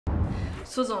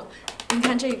苏总，您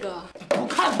看这个。不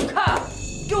看，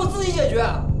给我自己解决。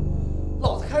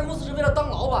老子开公司是为了当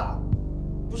老板，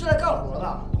不是来干活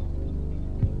的。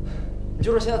你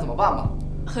就说现在怎么办吧。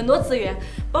很多资源，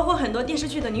包括很多电视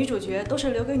剧的女主角，都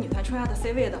是留给女团冲压的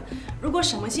C 位的。如果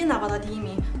沈梦溪拿不到第1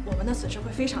名，我们的损失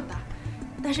会非常大。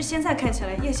但是现在看起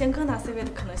来，叶贤哥拿 C 位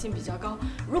的可能性比较高。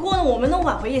如果我们能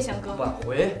挽回叶贤哥，挽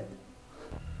回？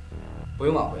不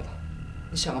用挽回他，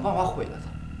你想个办法毁了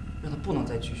他，让他不能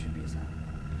再继续比赛。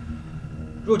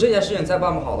如果这件事情再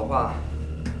办不好的话，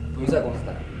不用在公司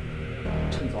待了，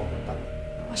趁早滚蛋。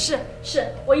是，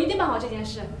我一定办好这件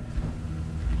事。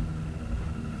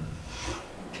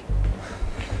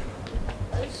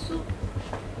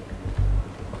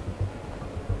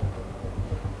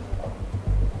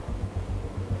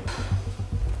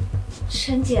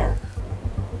陈姐，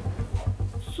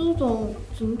苏总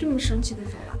怎么这么生气的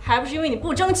走了？还不是因为你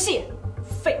不争气，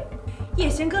废！叶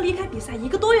贤哥离开比赛1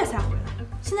个多月才回来，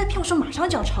现在票数马上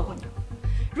就要超过你了。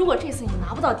如果这次你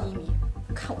拿不到第1名，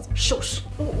看我怎么收拾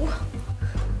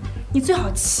你最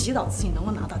好祈祷自己能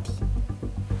够拿到第1名。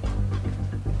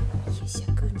叶贤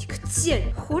哥，你个贱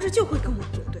人，活着就会跟我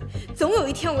作对，总有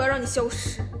一天我要让你消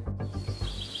失。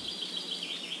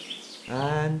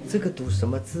这个读什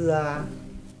么字啊？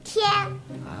天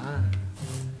啊，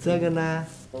这个呢？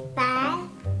白，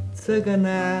这个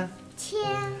呢？天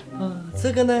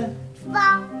这个呢？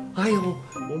方。哎呦，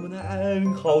我们的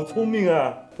安好聪明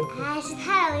啊！是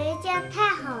太老爷这样太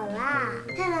好了。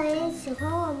太老爷喜欢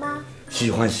我吗？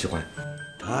喜欢，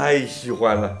太喜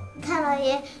欢了。太老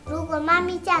爷，如果妈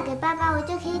咪嫁给爸爸，我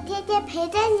就可以天天陪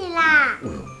着你啦。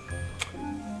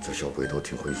这小鬼头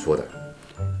挺会说的。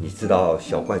你知道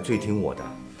小怪最听我的。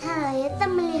太老爷这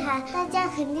么厉害，大家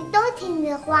肯定都听你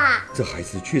的话。这孩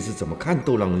子确实怎么看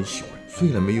都让人喜欢，虽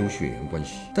然没有血缘关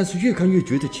系，但是越看越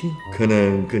觉得亲，可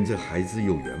能跟这孩子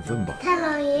有缘分吧。太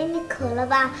老爷，你渴了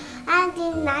吧？安迪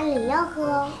拿饮料喝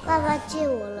哦。爸爸借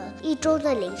我了1周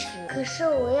的零食，可是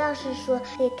我要是说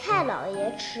给太老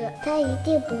爷吃，他一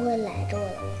定不会拦着我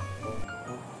的。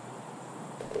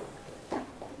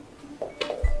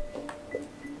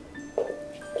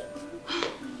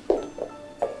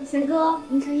贤哥，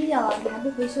凌晨1点了，你还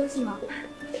不回休息吗？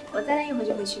我再练一会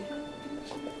就回去。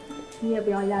你也不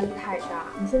要压力太大，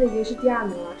你现在已经是第2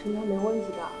名了，成绩没问题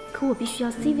的。可我必须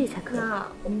要 C 位才可以。那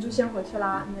我们就先回去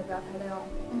啦，你也不要太累哦。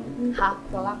好，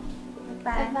走了，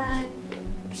拜拜。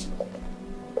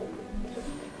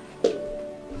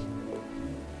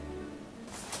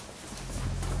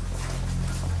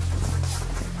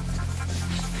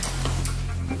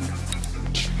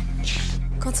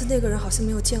刚才那个人好像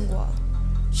没有见过，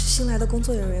是新来的工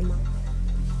作人员吗？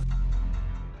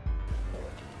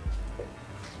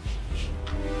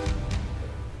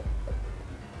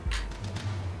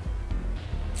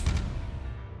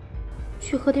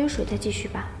去喝点水再继续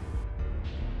吧。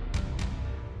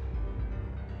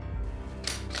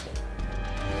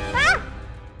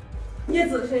叶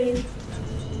子的声音。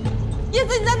叶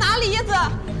子你在哪里？叶子，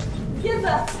叶子，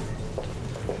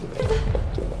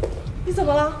你怎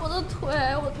么了？我的腿，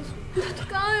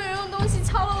刚刚有人用东西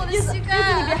敲了我的膝盖。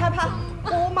叶子，你别害怕，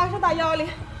我马上打120。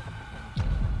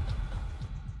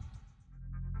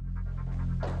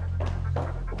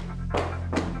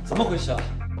怎么回事啊？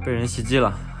被人袭击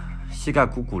了，膝盖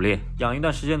骨裂，养一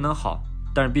段时间能好，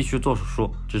但是必须做手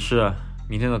术。只是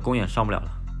明天的公演上不了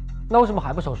了。那为什么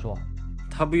还不手术？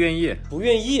他不愿意。不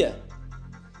愿意？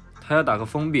他要打个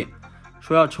封闭，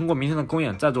说要撑过明天的公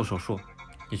演再做手术。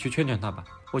你去劝劝他吧。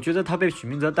我觉得他被许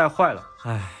明泽带坏了，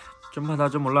唉，真怕他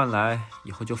这么乱来，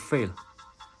以后就废了。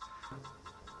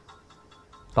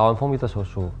打完封闭的手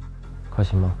术，可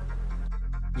行吗？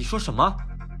你说什么？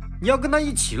你要跟他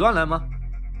一起乱来吗？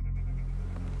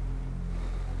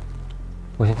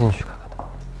我先进去看看他。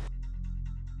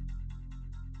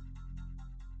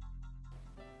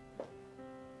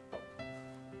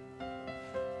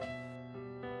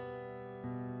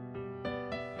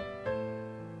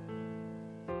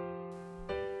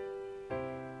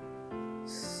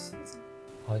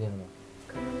好一点了吗？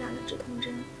可能打了止痛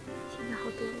针，现在好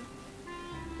多了。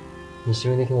你是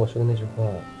因为那天我说的那句话，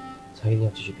才一定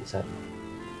要继续比赛的吗？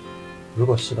如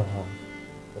果是的话，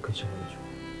我可以撤回那句话。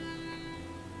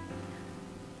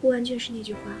不完全是那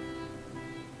句话，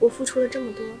我付出了这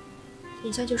么多，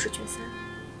眼下就是决赛，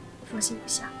我放心不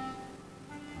下。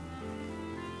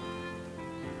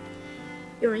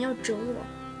有人要整我，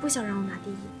不想让我拿第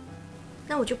1，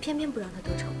那我就偏偏不让他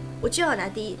得逞，我就要拿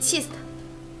第1，气死他。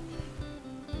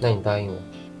那你答应我，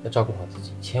要照顾好自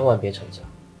己，千万别逞强。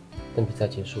等比赛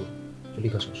结束，就立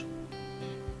刻手术。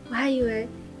我还以为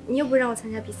你又不让我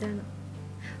参加比赛呢。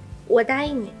我答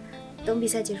应你，等比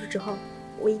赛结束之后，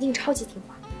我一定超级听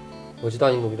话。我知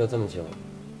道你努力了这么久，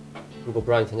如果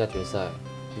不让你参加决赛，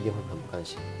一定会很不甘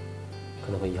心，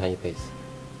可能会遗憾一辈子。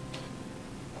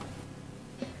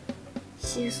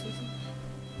谢谢苏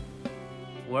总。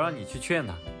我让你去劝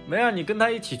他，没让你跟他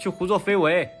一起去胡作非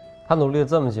为。他努力了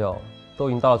这么久，都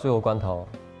已经到了最后关头。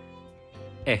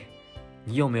哎，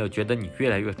你有没有觉得你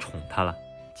越来越宠他了？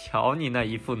瞧你那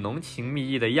一副浓情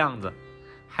蜜意的样子，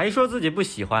还说自己不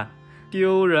喜欢，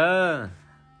丢人！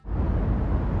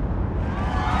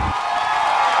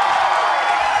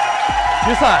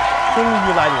决赛终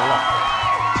于来临了，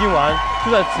今晚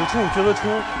就在此处决择出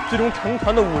最终成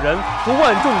团的5人和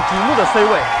万众瞩目的 C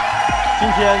位。今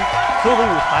天所有的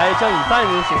舞台将以单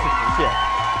人形式呈现，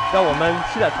让我们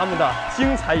期待他们的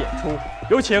精彩演出。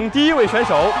有请第1位选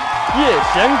手叶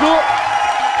贤歌。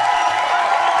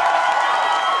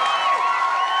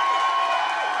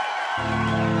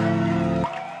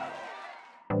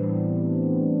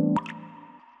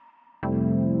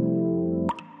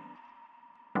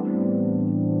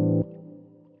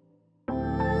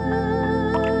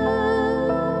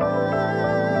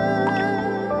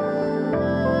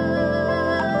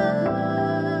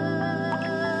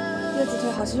叶子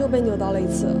腿好像又被扭到了一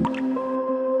次。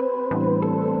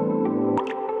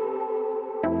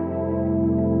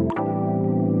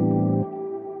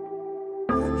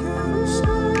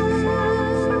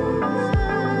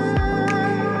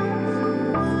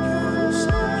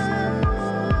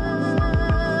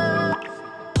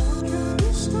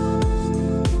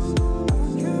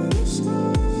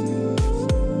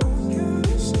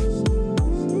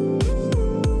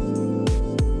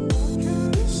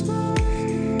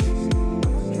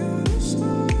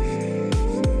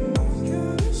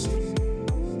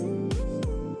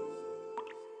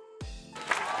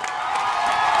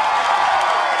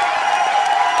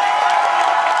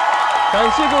感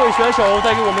谢各位选手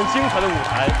带给我们精彩的舞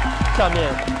台，下面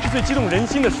是最激动人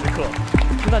心的时刻，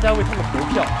请大家为他们投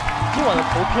票。今晚的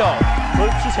投票和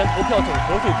之前投票总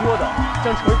和最多的，将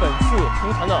成为本次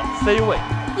成团的 C 位。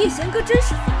叶贤哥真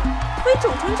是烦，腿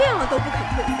肿成这样了都不肯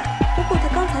退赛。不过他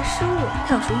刚才失误，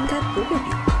票数应该不会比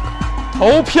我高。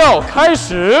投票开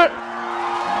始。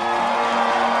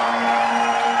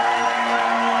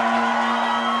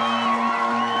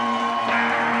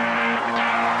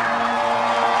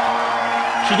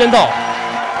时间到。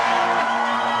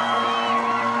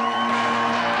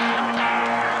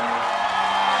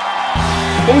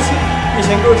恭喜叶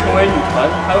贤歌成为女团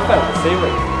High Five C 位。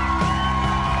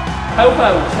High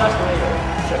Five 其他成员有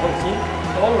沈梦欣、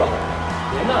Dora、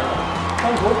连娜娜、张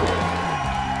果果。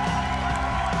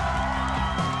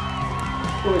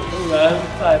各位成员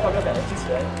在发表感言之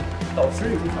前，导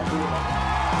师有些想说的吗？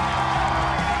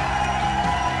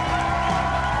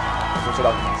我就知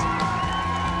道你担心。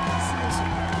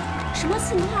什么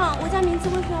情况？我家名字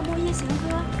为何要摸叶贤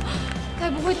歌？该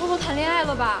不会偷偷谈恋爱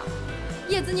了吧？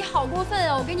叶子，你好过分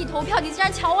啊！我给你投票，你竟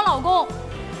然抢我老公！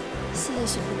谢谢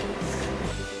雪哥哥。